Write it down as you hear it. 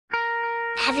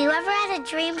Have you ever had a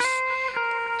dream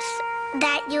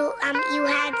that you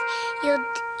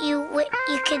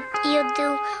could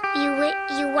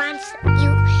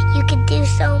do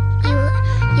so you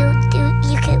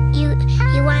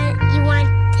want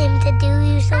him to do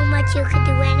you so much you could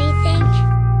do anything?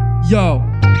 Yo,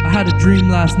 I had a dream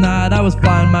last night. I was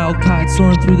flying my old kite,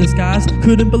 soaring through the skies.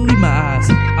 Couldn't believe my eyes.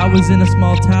 I was in a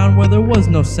small town where there was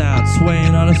no sound,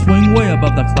 swaying on a swing way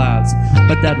above the clouds.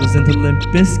 But Dad was into Limp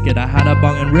Bizkit. I had a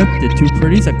bong and ripped it. 2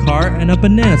 pretties, a car, and a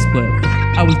banana split.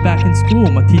 I was back in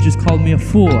school. My teachers called me a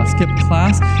fool. I skipped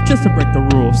class just to break the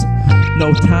rules.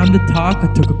 No time to talk. I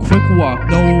took a quick walk.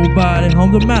 Nobody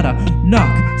home, no matter.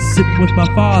 Knock. Sitting with my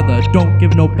father. Don't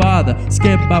give no bother.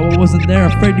 Scared by what wasn't there.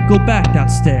 Afraid to go back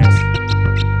downstairs.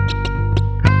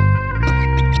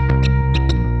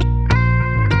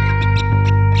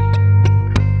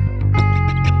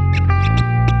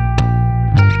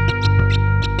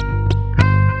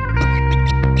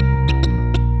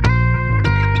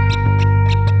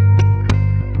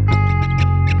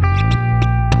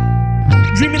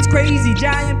 Dreaming's crazy,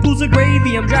 giant pools of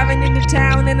gravy. I'm driving into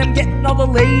town and I'm getting all the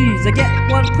ladies. I get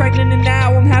one pregnant and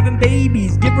now I'm having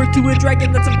babies. Give birth to a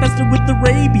dragon that's infested with the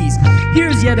rabies.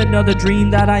 Here's yet another dream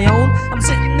that I own. I'm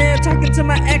sitting there talking to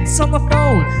my ex on the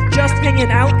phone, just hanging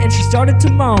out and she started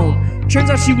to moan. Turns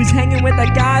out she was hanging with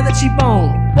that guy that she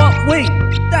boned. Well, wait,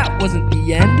 that wasn't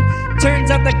the end.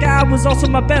 Turns out that guy was also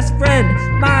my best friend.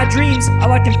 My dreams are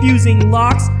like confusing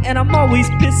locks, and I'm always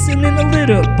pissing in a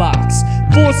litter box.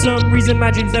 For some reason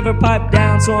my dreams never pipe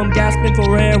down, so I'm gasping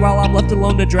for air while I'm left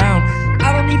alone to drown.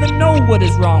 I don't even know what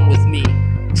is wrong with me,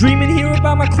 dreaming here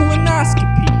about my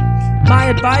colonoscopy. My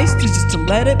advice is just to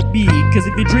let it be, cause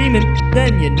if you're dreaming,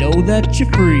 then you know that you're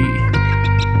free.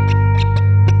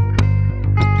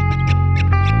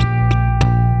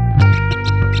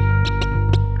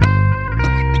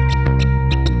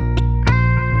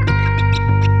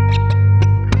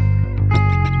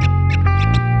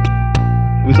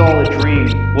 It was all a dream,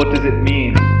 what does it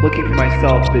mean? Looking for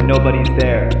myself, but nobody's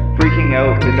there. Freaking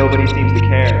out, but nobody seems to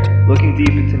care. Looking deep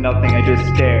into nothing, I just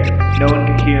stare. No one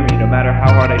can hear me, no matter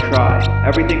how hard I try.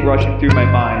 Everything rushing through my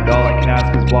mind, all I can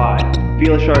ask is why.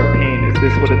 Feel a sharp pain, is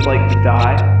this what it's like to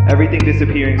die? Everything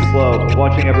disappearing slow,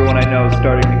 watching everyone I know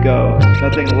starting to go.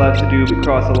 Nothing left to do but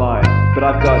cross a line, but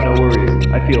I've got no worries,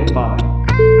 I feel fine.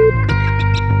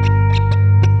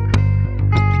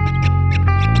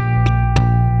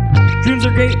 Dreams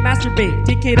are great, masturbate,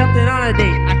 take Kate up then on a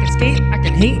date. I can skate, I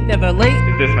can hate, never late.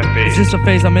 Is this my face? It's just a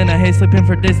phase I'm in. I hate sleeping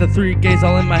for days. The 3 gays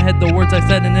all in my head. The words I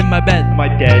said and in my bed. Am I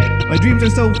dead? My dreams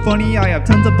are so funny, I have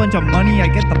tons of bunch of money. I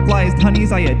get the flyest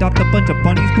honeys, I adopt a bunch of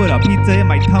bunnies. Put a pizza in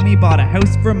my tummy, bought a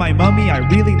house for my mummy. I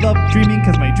really love dreaming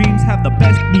cause my dreams have the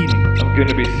best meaning. I'm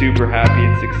gonna be super happy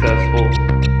and successful.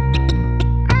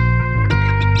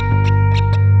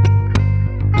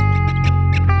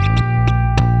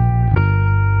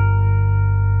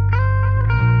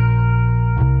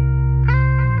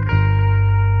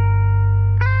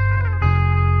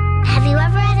 Have you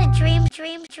ever had a dream?